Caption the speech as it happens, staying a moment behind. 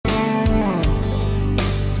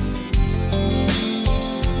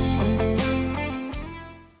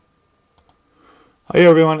Hi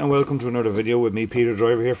everyone and welcome to another video with me, Peter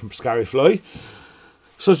Driver here from Semperfli.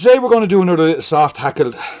 So today we're going to do another little soft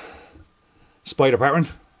hackled spider pattern.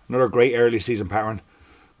 Another great early season pattern.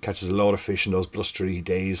 Catches a lot of fish in those blustery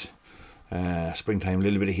days. Springtime, a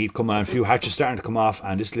little bit of heat coming on, a few hatches starting to come off,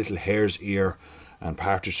 and this little hare's ear and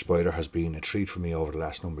partridge spider has been a treat for me over the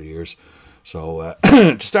last number of years. So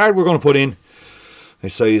to start, we're going to put in a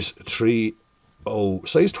size 12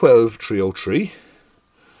 303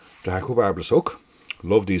 Dohiku barbless hook.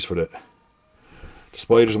 Love these for the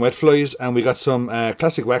spiders and wet flies. And we got some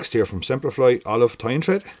classic waxed here from Semperfli olive tying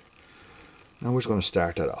thread, and we're just going to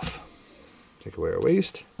start that off. Take away our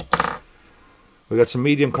waste. We got some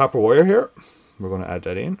medium copper wire here. We're going to add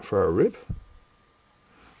that in for our rib.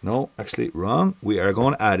 No, actually wrong. We are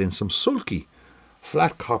going to add in some Sulky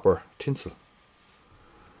flat copper tinsel.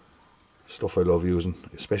 Stuff I love using,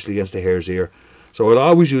 especially against the hare's ear. So I'll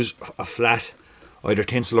always use a flat either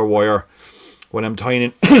tinsel or wire when I'm tying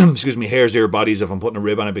in excuse me, hare's ear bodies if I'm putting a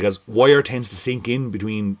rib on it, because wire tends to sink in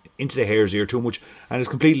into the hare's ear too much, and it's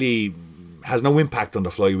completely has no impact on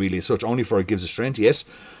the fly really as such. Only for it gives it strength, yes,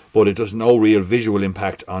 but it does no real visual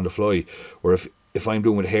impact on the fly. Where if I'm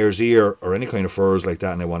doing with hare's ear or any kind of furs like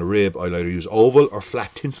that and I want a rib, I'll either use oval or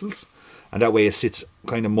flat tinsels, and that way it sits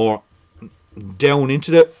kind of more down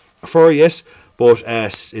into the fur, yes, but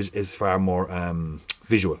is far more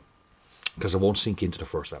visual, because it won't sink into the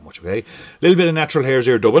first that much. Okay, a little bit of natural hare's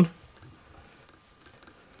ear dubbing,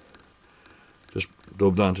 just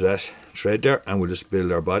dubbed onto that thread there, and we'll just build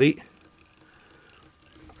our body.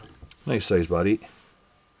 Nice size body.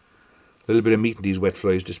 A little bit of meat in these wet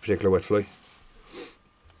flies, this particular wet fly.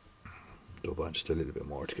 Dub on just a little bit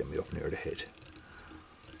more to get me up near the head.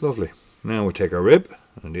 Lovely. Now we'll take our rib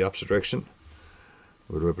in the opposite direction.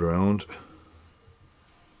 We'll rib it around.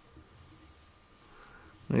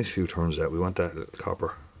 Nice few turns out. We want that little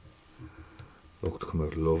copper look to come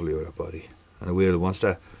out lovely with that body. And it will, once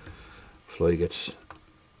that fly gets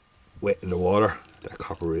wet in the water, that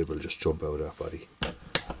copper rib will just jump out of that body.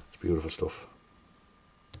 It's beautiful stuff.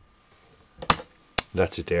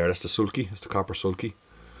 That's it there. That's the Sulky. That's the copper Sulky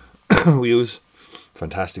we use.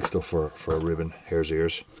 Fantastic stuff for ribbing hare's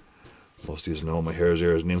ears. Most of you know my hare's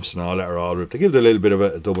ears, nymphs and all that are all ribbed. They give it a little bit of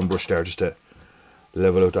a dubbing brush there just to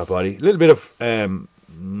level out that body. A little bit of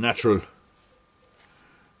natural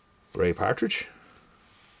grey partridge.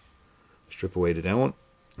 Strip away the down one,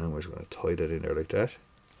 and we're just going to tie that in there like that.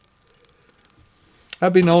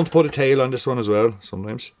 I've been known to put a tail on this one as well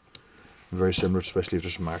sometimes. Very similar, especially if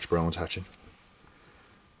there's some March browns hatching.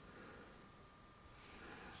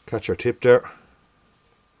 Catch our tip there.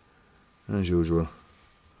 As usual,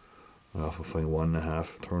 I often find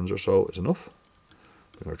 1.5 turns or so is enough.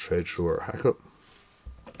 Bring our thread through our hackle.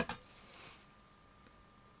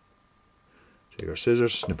 Take our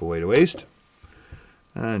scissors, snip away the waste,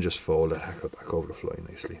 and just fold that hackle back over the fly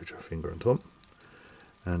nicely with your finger and thumb,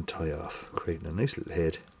 and tie off, creating a nice little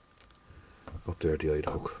head up there at the eye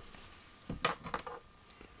hook.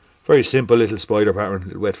 Very simple little spider pattern,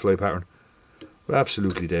 little wet fly pattern, but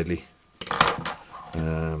absolutely deadly.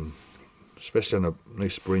 Especially on a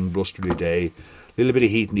nice spring blustery day, a little bit of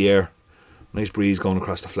heat in the air, nice breeze going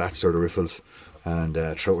across the flats or the riffles, and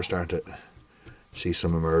trout are starting to see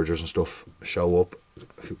some emergers and stuff show up,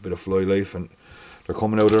 a bit of fly life, and they're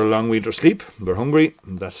coming out of their long winter sleep. They're hungry,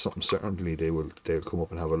 and that's something certainly they'll come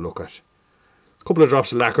up and have a look at. A couple of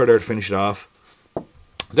drops of lacquer there to finish it off.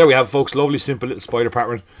 There we have it, folks. Lovely simple little spider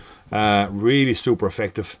pattern, really super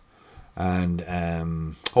effective, and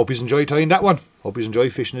hope you enjoy tying that one. Hope you enjoy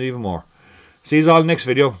fishing it even more. See you all in the next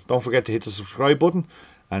video. Don't forget to hit the subscribe button,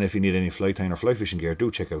 and if you need any fly tying or fly fishing gear,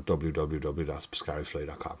 do check out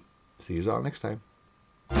www.semperfli.com. See you all next time.